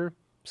later.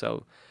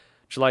 So,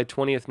 July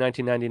 20th,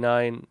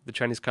 1999, the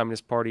Chinese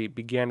Communist Party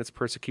began its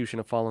persecution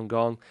of Falun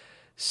Gong.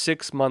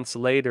 6 months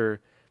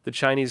later, the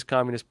Chinese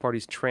Communist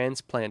Party's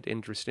transplant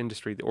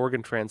industry, the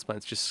organ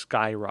transplants, just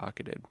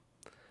skyrocketed.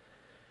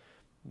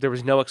 There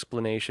was no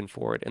explanation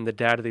for it, and the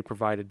data they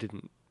provided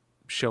didn't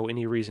show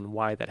any reason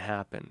why that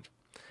happened.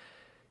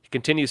 He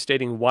continues,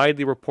 stating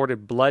widely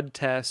reported blood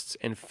tests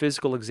and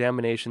physical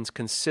examinations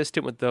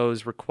consistent with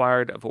those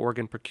required of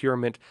organ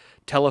procurement,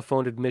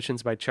 telephoned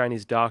admissions by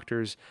Chinese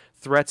doctors,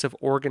 threats of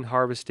organ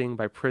harvesting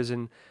by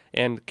prison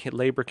and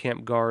labor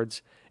camp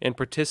guards, and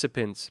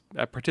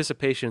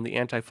participation in the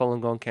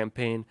anti-Falun Gong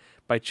campaign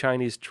by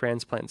Chinese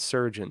transplant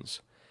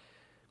surgeons.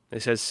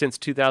 It says, since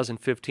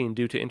 2015,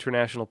 due to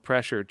international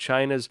pressure,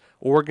 China's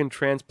organ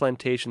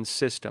transplantation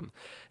system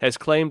has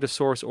claimed to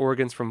source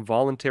organs from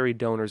voluntary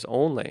donors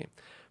only.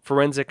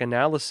 Forensic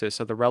analysis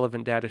of the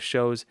relevant data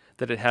shows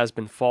that it has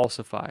been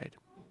falsified.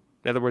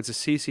 In other words, the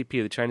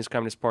CCP, the Chinese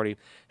Communist Party,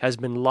 has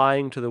been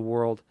lying to the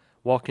world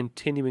while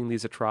continuing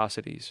these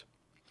atrocities.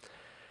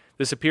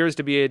 This appears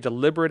to be a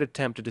deliberate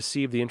attempt to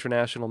deceive the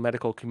international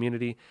medical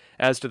community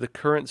as to the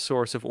current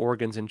source of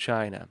organs in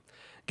China.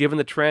 Given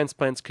the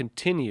transplants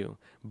continue,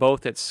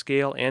 both at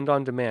scale and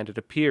on demand, it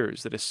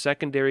appears that a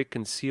secondary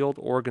concealed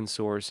organ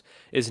source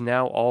is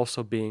now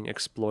also being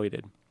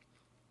exploited.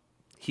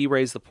 He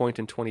raised the point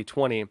in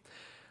 2020,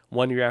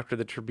 1 year after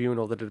the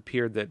tribunal, that it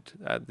appeared that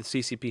the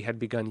CCP had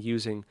begun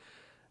using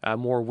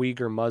more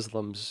Uyghur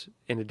Muslims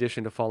in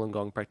addition to Falun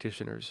Gong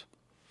practitioners.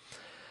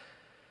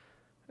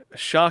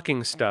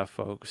 Shocking stuff,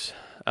 folks.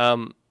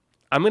 I'm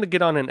going to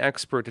get on an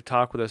expert to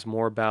talk with us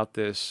more about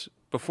this.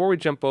 Before we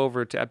jump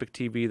over to Epic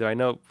TV, though, I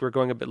know we're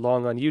going a bit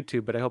long on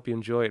YouTube, but I hope you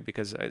enjoy it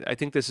because I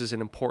think this is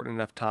an important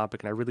enough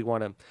topic, and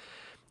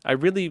I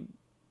really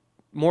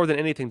more than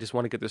anything, just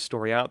want to get this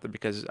story out there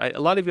because a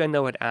lot of you I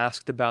know had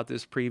asked about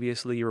this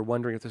previously. You were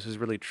wondering if this was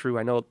really true.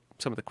 I know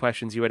some of the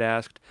questions you had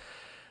asked.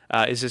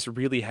 Is this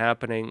really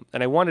happening?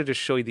 And I wanted to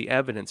show you the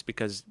evidence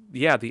because,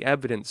 yeah, the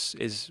evidence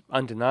is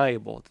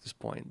undeniable at this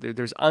point.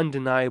 There's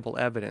undeniable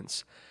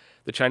evidence.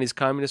 The Chinese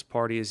Communist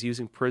Party is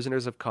using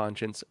prisoners of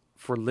conscience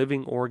for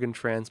living organ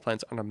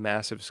transplants on a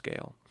massive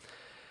scale.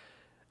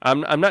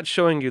 I'm not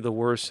showing you the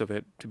worst of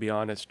it, to be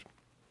honest.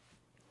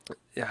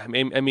 Yeah,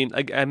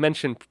 I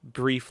mentioned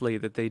briefly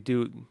that they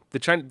do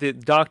the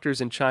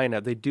doctors in China.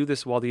 They do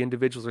this while the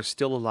individuals are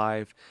still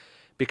alive,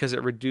 because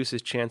it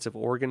reduces chance of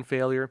organ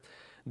failure.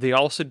 They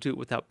also do it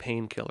without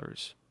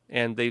painkillers,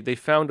 and they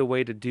found a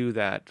way to do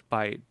that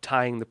by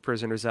tying the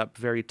prisoners up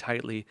very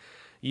tightly,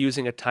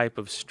 using a type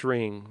of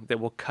string that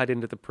will cut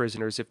into the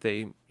prisoners if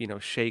they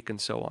shake and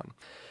so on.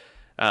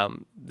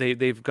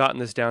 They've gotten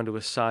this down to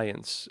a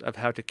science of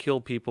how to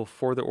kill people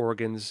for their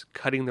organs,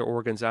 cutting their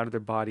organs out of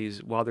their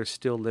bodies while they're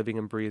still living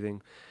and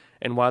breathing,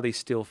 and while they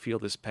still feel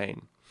this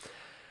pain.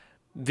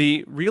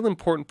 The real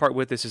important part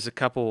with this is a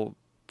couple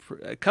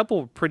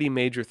pretty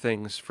major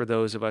things for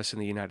those of us in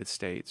the United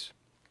States.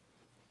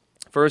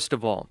 First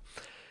of all,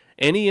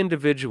 any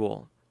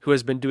individual who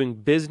has been doing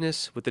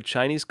business with the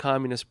Chinese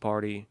Communist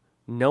Party,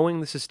 knowing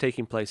this is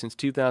taking place since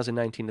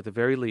 2019 at the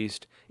very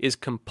least, is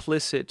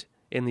complicit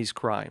in these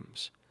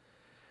crimes.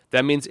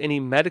 That means any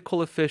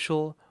medical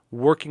official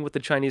working with the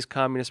Chinese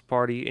Communist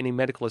Party, any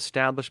medical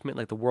establishment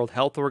like the World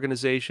Health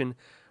Organization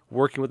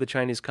working with the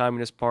Chinese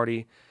Communist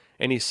Party,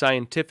 any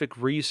scientific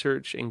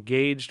research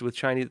engaged with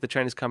the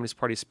Chinese Communist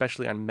Party,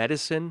 especially on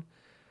medicine.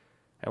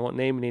 I won't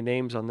name any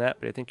names on that,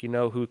 but I think you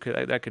know who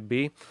that could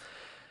be.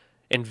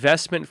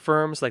 Investment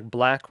firms like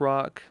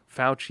BlackRock,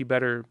 Fauci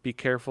better be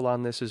careful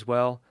on this as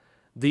well.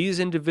 These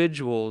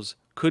individuals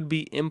could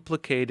be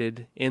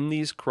implicated in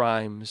these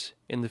crimes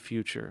in the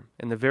future,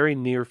 in the very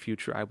near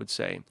future, I would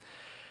say.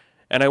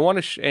 And I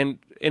want to, and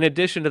in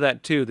addition to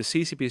that too, the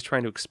CCP is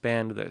trying to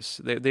expand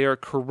this. They are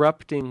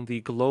corrupting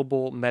the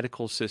global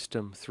medical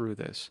system through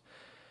this.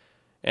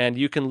 And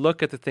you can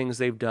look at the things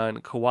they've done,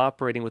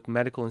 cooperating with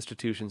medical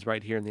institutions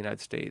right here in the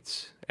United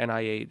States,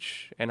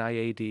 NIH,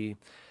 NIAID,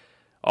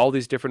 all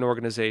these different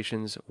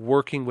organizations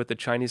working with the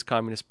Chinese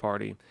Communist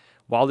Party,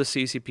 while the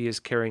CCP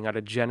is carrying out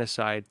a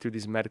genocide through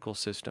these medical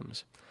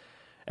systems.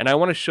 And I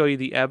want to show you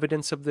the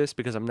evidence of this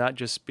because I'm not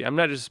just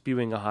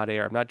spewing a hot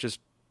air. I'm not just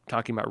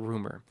talking about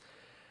rumor.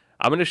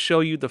 I'm going to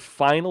show you the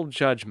final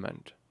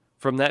judgment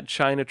from that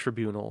China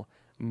tribunal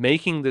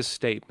making this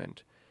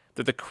statement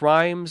that the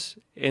crimes,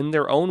 in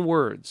their own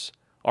words,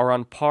 are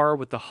on par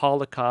with the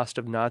Holocaust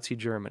of Nazi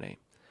Germany,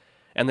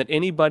 and that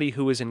anybody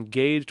who is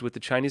engaged with the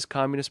Chinese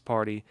Communist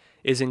Party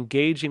is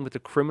engaging with the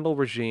criminal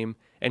regime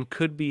and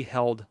could be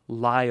held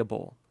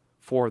liable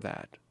for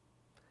that.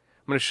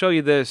 I'm going to show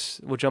you this.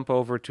 We'll jump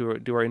over to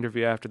do our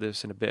interview after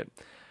this in a bit.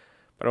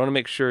 But I want to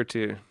make sure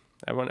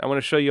I want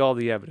to show you all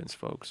the evidence,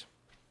 folks.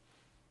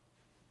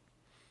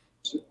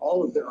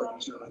 All of their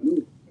arguments are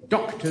unmoved.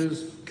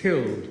 Doctors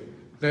killed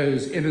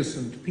those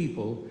innocent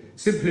people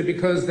simply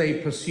because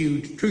they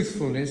pursued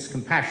truthfulness,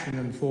 compassion,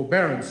 and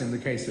forbearance in the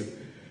case of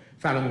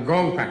Falun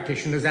Gong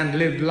practitioners, and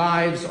lived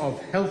lives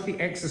of healthy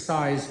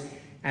exercise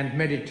and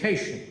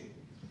meditation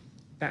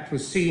that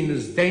was seen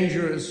as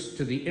dangerous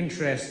to the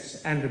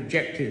interests and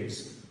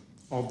objectives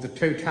of the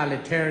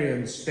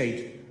totalitarian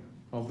state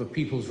of the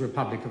People's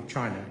Republic of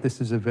China.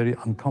 This is a very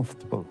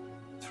uncomfortable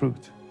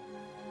truth,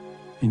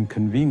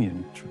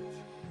 inconvenient truth.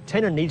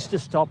 China needs to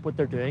stop what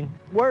they're doing.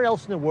 Where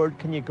else in the world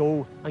can you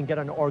go and get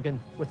an organ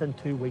within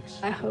 2 weeks?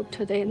 I hope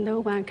today no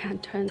one can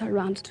turn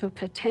around to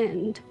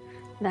pretend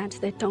that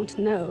they don't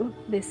know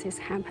this is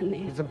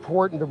happening. It's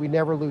important that we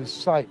never lose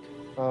sight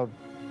of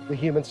the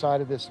human side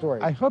of this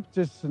story. I hope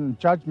this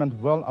judgment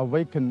will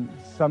awaken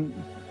some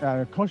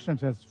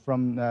consciousness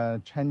from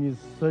Chinese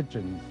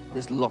surgeons.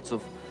 There's lots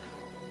of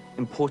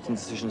important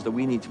decisions that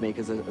we need to make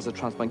as a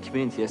transplant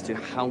community as to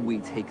how we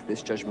take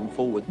this judgment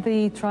forward.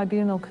 The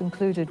tribunal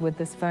concluded with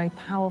this very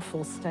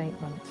powerful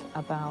statement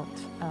about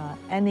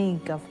any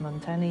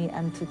government, any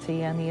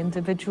entity, any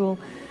individual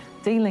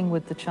dealing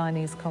with the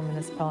Chinese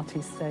Communist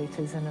Party state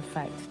is in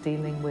effect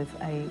dealing with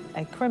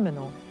a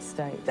criminal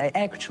state. They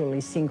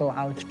actually single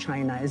out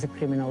China as a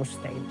criminal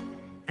state.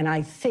 And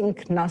I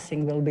think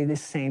nothing will be the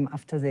same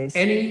after this.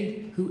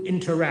 Any who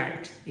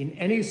interact in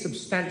any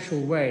substantial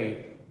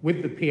way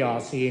with the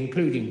PRC,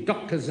 including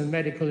doctors and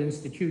medical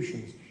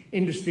institutions,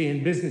 industry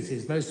and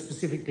businesses, most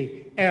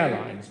specifically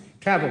airlines,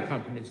 travel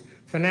companies,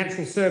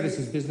 financial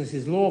services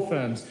businesses, law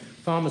firms,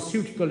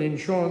 pharmaceutical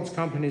insurance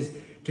companies,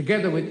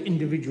 together with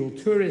individual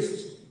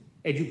tourists,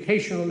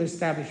 educational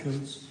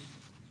establishments,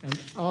 and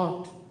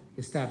art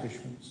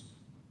establishments,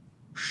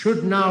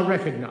 should now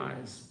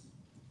recognize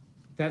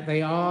that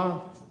they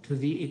are, to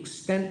the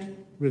extent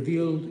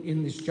revealed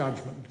in this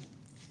judgment,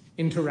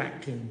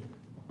 interacting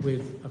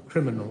with a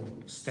criminal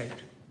state.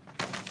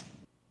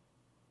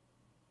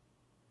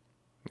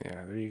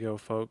 Yeah, there you go,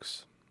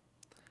 folks.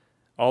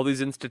 All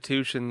these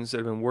institutions that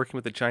have been working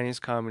with the Chinese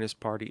Communist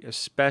Party,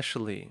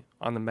 especially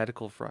on the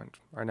medical front,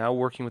 are now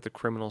working with the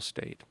criminal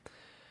state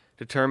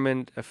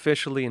determined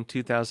officially in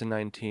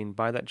 2019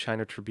 by that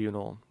China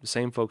tribunal. The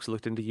same folks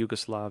looked into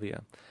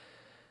Yugoslavia.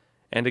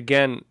 And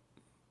again,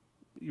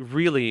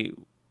 really,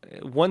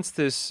 once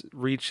this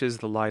reaches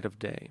the light of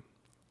day,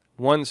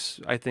 once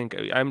I think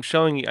I'm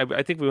showing you,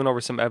 I think we went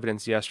over some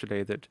evidence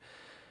yesterday that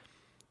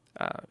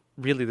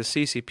really the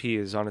CCP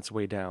is on its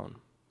way down.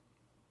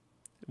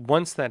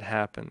 Once that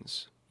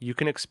happens, you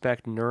can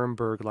expect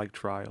Nuremberg-like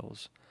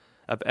trials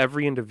of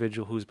every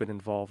individual who's been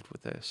involved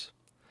with this.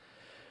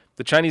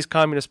 The Chinese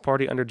Communist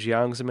Party under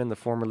Jiang Zemin, the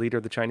former leader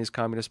of the Chinese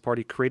Communist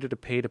Party, created a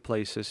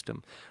pay-to-play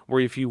system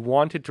where if you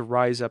wanted to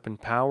rise up in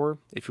power,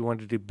 if you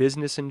wanted to do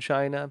business in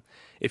China,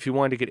 if you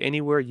wanted to get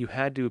anywhere, you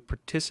had to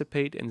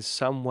participate in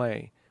some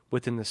way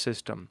within the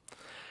system.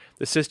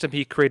 The system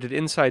he created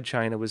inside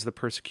China was the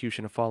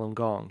persecution of Falun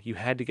Gong. You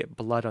had to get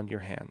blood on your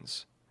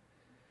hands.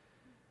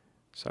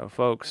 So,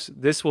 folks,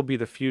 this will be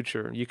the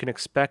future. You can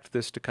expect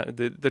this to come.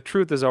 The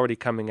truth is already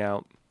coming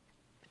out.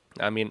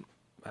 I mean,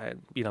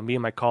 me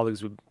and my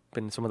colleagues have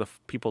been some of the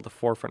people at the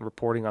forefront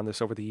reporting on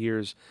this over the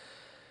years.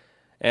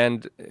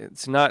 And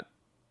it's not...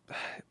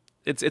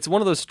 It's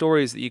one of those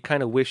stories that you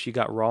kind of wish you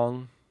got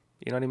wrong.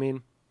 You know what I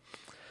mean?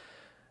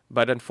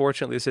 But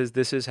unfortunately,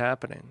 this is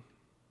happening.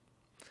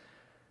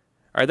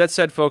 All right, that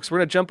said, folks, we're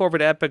going to jump over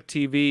to Epic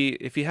TV.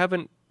 If you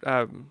don't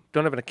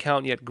have an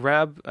account yet, go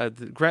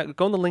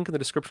on the link in the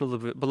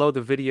description below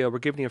the video. We're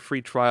giving you a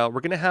free trial. We're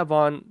going to have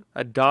on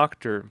a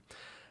doctor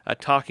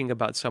talking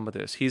about some of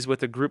this. He's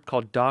with a group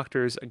called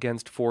Doctors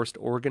Against Forced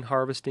Organ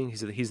Harvesting.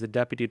 He's the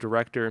deputy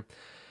director,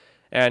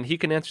 and he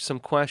can answer some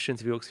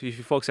questions if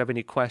you folks have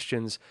any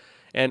questions.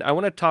 And I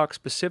want to talk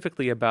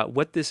specifically about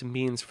what this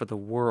means for the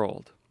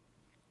world,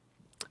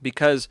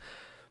 because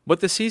what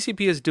the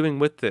CCP is doing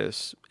with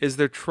this is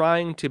they're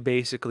trying to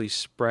basically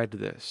spread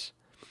this.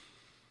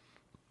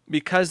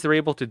 Because they're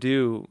able to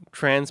do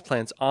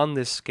transplants on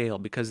this scale,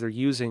 because they're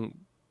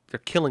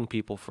killing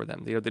people for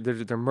them.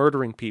 They're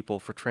murdering people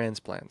for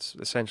transplants,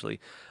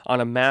 essentially,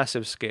 on a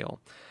massive scale.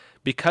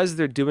 Because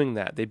they're doing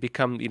that, they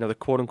become, the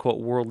quote-unquote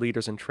world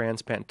leaders in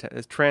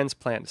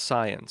transplant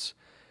science.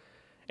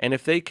 And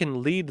if they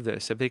can lead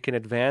this, if they can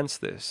advance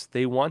this,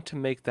 they want to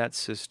make that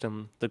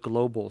system the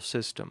global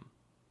system.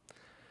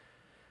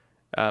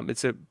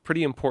 It's a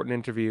pretty important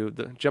interview.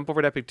 Jump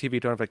over to Epic TV.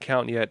 Don't have an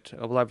account yet.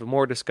 We'll have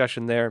more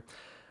discussion there.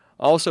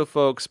 Also,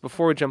 folks,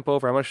 before we jump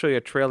over, I want to show you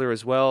a trailer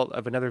as well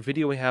of another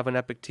video we have on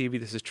Epic TV.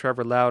 This is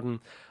Trevor Loudon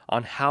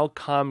on how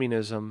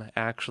communism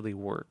actually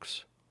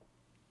works.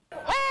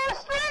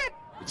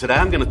 Today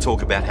I'm going to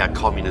talk about how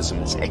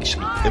communism is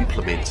actually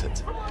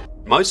implemented.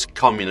 Most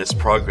communist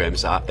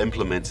programs are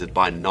implemented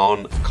by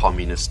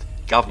non-communist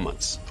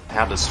governments.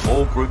 How do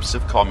small groups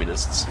of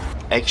communists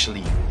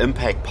actually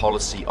impact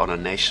policy on a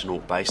national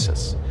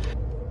basis?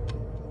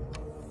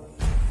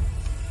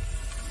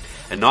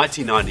 In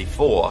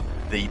 1994,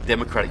 the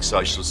Democratic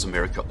Socialists of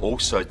America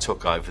also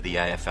took over the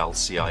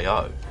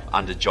AFL-CIO.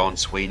 Under John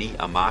Sweeney,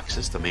 a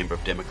Marxist, a member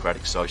of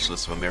Democratic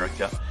Socialists of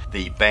America,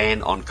 the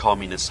ban on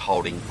communists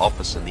holding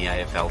office in the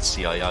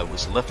AFL-CIO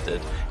was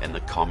lifted, and the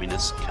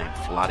communists came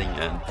flooding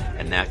in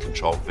and now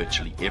control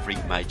virtually every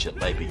major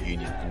labour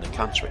union in the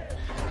country.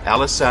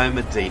 Aliso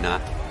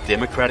Medina,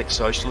 Democratic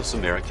Socialists of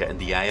America, and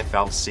the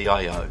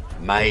AFL-CIO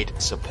made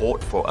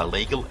support for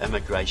illegal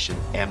immigration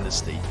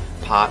amnesty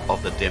part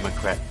of the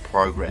Democrat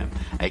program.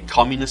 A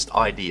communist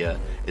idea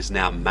is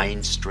now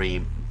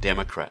mainstream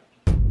Democrat.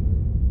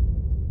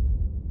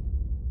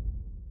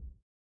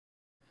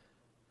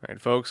 All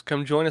right, folks,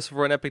 come join us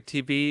over on Epic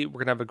TV. We're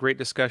going to have a great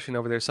discussion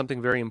over there,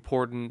 something very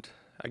important.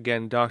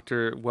 Again,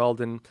 Dr.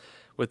 Weldon,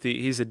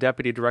 he's the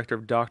Deputy Director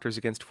of Doctors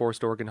Against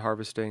Forced Organ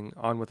Harvesting,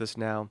 on with us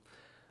now.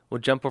 We'll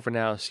jump over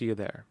now. See you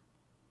there.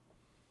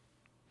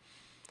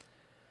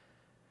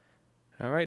 All right.